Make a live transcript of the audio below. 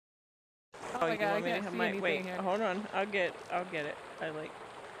Oh my God, want me to have my wait? here. Hold on, I'll get it.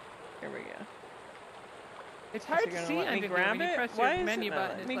 Here we go. It's hard to see under here when you press Why your is menu it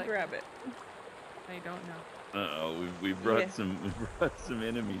button. let me grab it? I don't know. Uh-oh, we brought some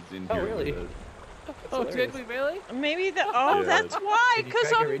enemies in here. Oh, really? Oh, did we really? Maybe Yeah. That's why,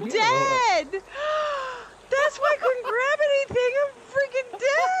 because I'm dead! That's why I couldn't grab anything, I'm freaking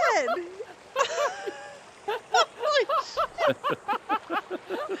dead! Holy shit!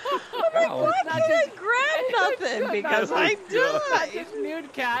 Wow. Why can't I grab nothing? Because I died! It's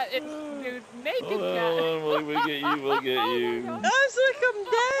nude cat, it's nude naked Hold cat. on, we'll get you, we'll get you. I was like, I'm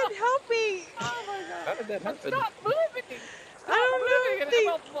dead, help me! Oh my God. How did that happen? Stop moving! I don't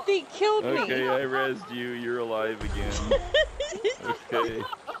know, they killed me. Okay, I rezzed you, you're alive again. Okay.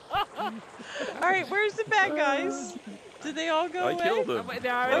 Alright, where's the bad guys? Did they all go I away? killed them.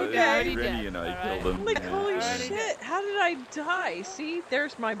 They're already Rennie dead. and I killed them. Like, Yeah. holy shit, how did I die? See,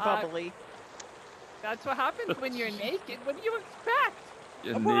 there's my bubbly. That's what happens when you're naked. What do you expect?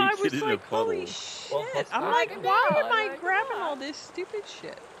 You're Well, I naked was in a like, puddle. holy shit. Well, I'm I like, know, why am I'm I like, grabbing wow. all this stupid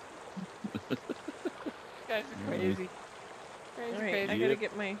shit? You guys are crazy. Crazy, Alright, crazy. I gotta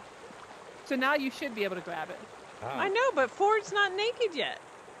get my... So now you should be able to grab it. I know, but Ford's not naked yet.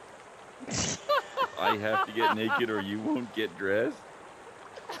 I have to get naked or you won't get dressed?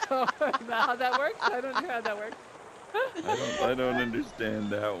 So, is that how that works? I don't know how that works. I don't understand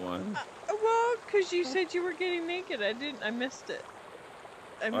that one. Well, because you said you were getting naked. I missed it.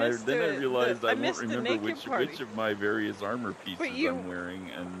 I missed Then I realized I won't missed the remember naked party. which of my various armor pieces I'm wearing,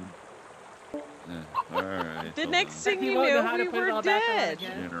 and... Alright. The next thing you won't know knew, how to we put it were all back on dead.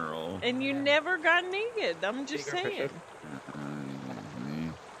 again. General. And you never got naked. I'm just There you go, saying.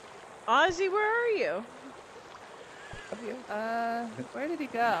 Christian. Ozzy, where are you? Where did he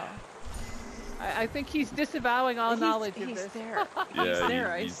go? I think he's disavowing all knowledge of He's this. there. Yeah,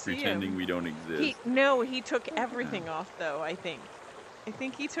 there. I he's see pretending him. we don't exist. He took everything off, though, I think.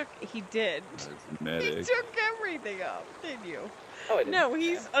 He did. That's He medic. took everything off, didn't you? Oh, I didn't. No,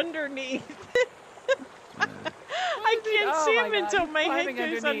 he's underneath. Yeah. I can't Oh see my him God, until he's my head climbing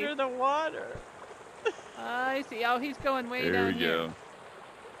goes underneath. under the water. I see. Oh, he's going way There down we here.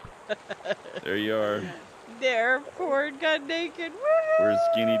 go. There you are. There, Ford got naked. We're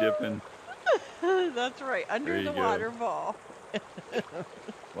skinny dipping. That's right, under There the you go. waterfall.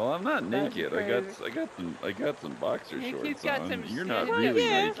 Well, I'm not That's naked. I got some boxer He's shorts got on. some You're not skin. really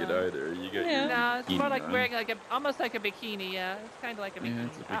Yeah. naked either. You got your No, it's more bikini like on. wearing almost like a bikini. Yeah, it's kind of like a bikini. Yeah,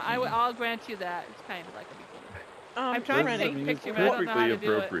 it's a bikini. I'll grant you that. It's kind of like a bikini. I'm trying to Rennie, take I mean, picture, it's but I don't know how perfectly to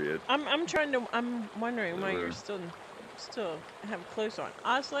do it. appropriate. I'm wondering why you're still have clothes on.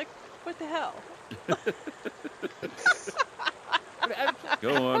 Oslick, what the hell?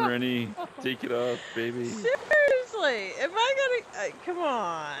 Go on, Rennie. Take it off, baby. Seriously, am I gonna? Come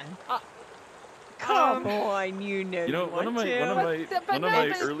on. Come on, you know. You know, you one of want my to. one of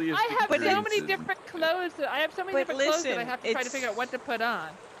my earliest I have so many experiences- different clothes. I have so many But different clothes that I listen, have to try to it's- figure out what to put on.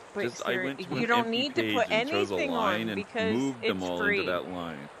 But Just, I went to you an don't empty need to page put and chose a anything line on and because moved them it's all free. into that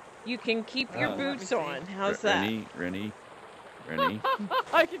line. You can keep your Oh. boots on. How's that? Rennie.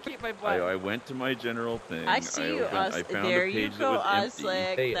 I can keep my butt. I went to my general thing. I see you, I found there a you page go, that was empty.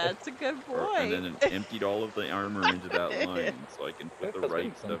 Oslick. Hey, That's a good boy. And then it emptied all of the armor into that line, so I can put the That's right pretty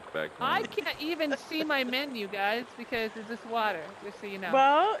fun. stuff back on. I can't even see my menu, guys, because of this water. Just so you know.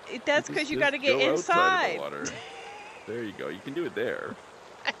 Well, that's because you got to get go outside inside. of the water. There you go. You can do it there.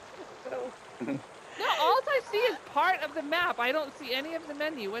 No, all I see is part of the map. I don't see any of the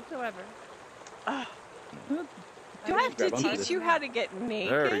menu whatsoever. Do I have to Grab onto teach this. you how to get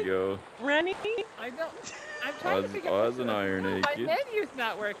naked? There we go. Rennie? I don't. I'm trying to figure out. Oz and I are My naked. menu's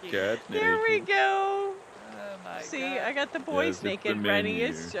not working. Cat's There we naked. go. Oh my See, God. I got the boys it's the naked, Rennie. menu.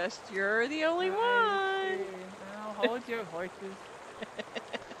 It's just you're the only I one. see. Now hold your horses.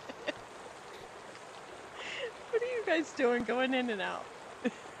 What are you guys doing going in and out?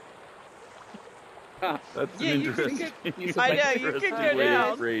 That's Yeah, an you can interesting, I know, you interesting can go way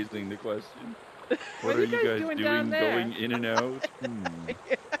down. of phrasing the question. What What are are you you guys guys doing doing down there? going in and out?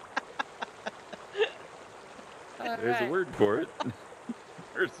 All There's a right. word for it.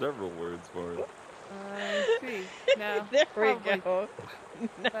 There's several words for it. I see. Now, There we probably go.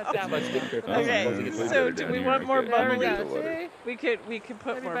 not that Much much. different. Okay, Once it gets way so better do down we here. want more Okay. There we bubbly? the go. water. See? We could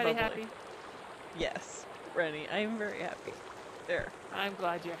put Everybody more bubbly. happy? Yes, Rennie, I am very happy. There. I'm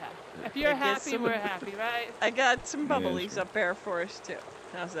glad you're happy. If you're I guess happy, some- we're happy, right? I got some Yeah, bubblies sure. up there for us too.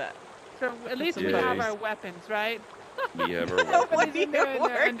 How's that? So at least we Yay. have our weapons, right? We have our What weapons. are Everybody's in their you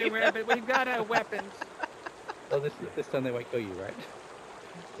worried underwear, but we've got our weapons. Well, this time they might kill you, right?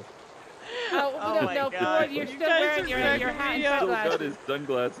 Oh, Oh no, my no, God. Ford, you're You still guys wearing are your cracking hat and me up. Still got sunglasses. his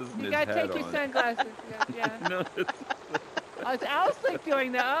sunglasses and You his gotta hat take your on. sunglasses. Yeah. No, it's, Oh, it's Alslick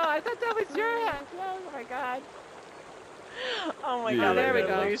doing that. Oh, I thought that was your hat. Oh my God. Oh my Yeah, God, there I'm we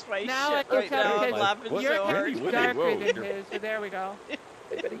gonna go. lose my Now I shit can right tell now. I'm because laughing your so hair hard. is Woody, darker whoa, than careful. his, so there we go.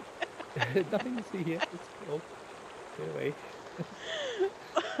 Hey, buddy. Nothing to see here. Just go. Get away.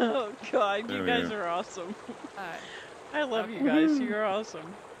 Oh God, There you we guys go. are awesome. All right. I love you Okay. guys. You're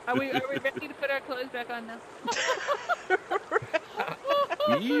awesome. Are we ready to put our clothes back on now?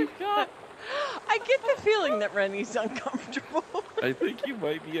 Me? God. I get the feeling that Rennie's uncomfortable. I think you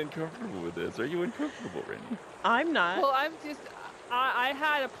might be uncomfortable with this. Are you uncomfortable, Rennie? I'm not. Well, I'm just. I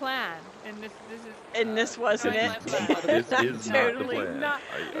had a plan, and this is. And this wasn't not it. my plan. This is not the Totally plan. not-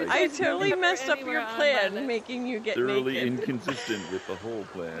 I This is totally never messed up anywhere your on my plan, list. making you get thoroughly naked. inconsistent with the whole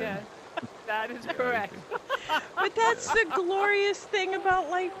plan. Yes, that is Yeah, I correct. think- But that's the glorious thing about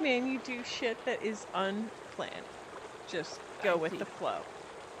life, man. You do shit that is unplanned. Just go I with see. the flow.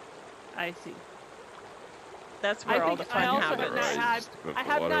 I see. That's I where all think the I fun also have have not happens. had. Just above I the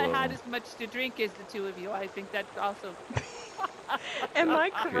have water not had level. as much to drink as the two of you. I think that's also. Am I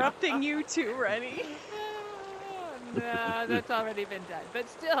corrupting you too, Rennie? No, that's already been done. But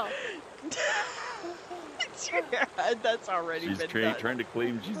still, Yeah, that's already She's been trying done. to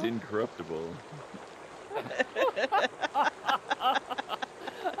claim she's incorruptible.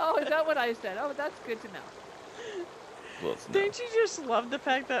 oh, is that what I said? Oh, that's good to know. Close enough. Don't you just love the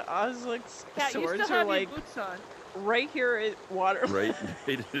fact that Oslick's Cat, you swords still are have like your boots on. right here at water Right,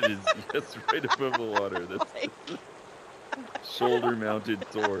 it is. Yes, right above the water. That's like, shoulder-mounted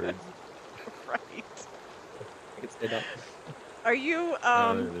swords. right. It's enough. Are you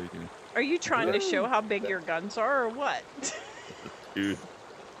There you go. are you trying to show how big your guns are or what? Dude.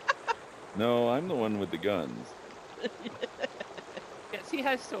 No, I'm the one with the guns. Yes, he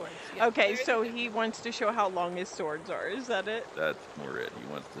has swords. Yes, Okay, there so is a he wants to show how long his swords are. Is that it? That's more it. He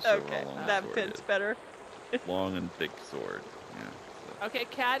wants to show Okay, how long that the sword fits better. is. Long and thick sword. Yeah. So, Okay,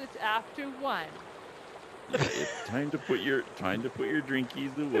 Cat, it's after 1. yeah, it's time to put your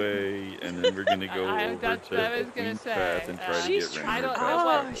drinkies away, and then we're gonna go over that's to what I was gonna Queen's say. Path and try to She's get I Renner don't dressed know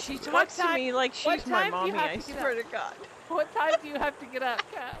up. what- she What talks to time- me like what she's my time do you mommy, have I to get swear up? to God. What time do you have to get up,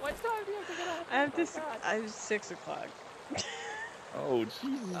 Cat? What time do you have to get up? I have Oh, to God. I was 6 o'clock. Oh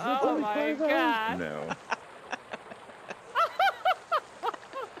Jesus! that's Oh only my 5 hours God. from now.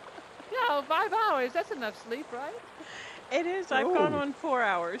 No, 5 hours. That's enough sleep, right? It is. I've gone Oh. on 4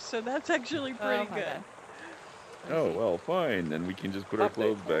 hours, so that's actually pretty my good. God. Oh well, fine. Then we can just put our Update.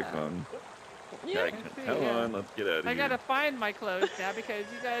 clothes back on. Yeah. Yeah, see, come yeah. on, let's get out of I here. gotta find my clothes now because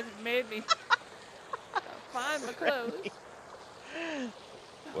you guys have made me find my clothes.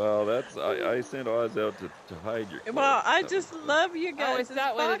 Well, that's I sent Oz out to hide your clothes. Well, I That just was- love you guys' is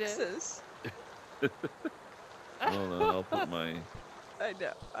that what it is? boxes. Hold on, I'll put my. I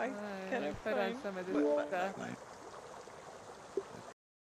know. I kind of put on find some of what- this stuff. my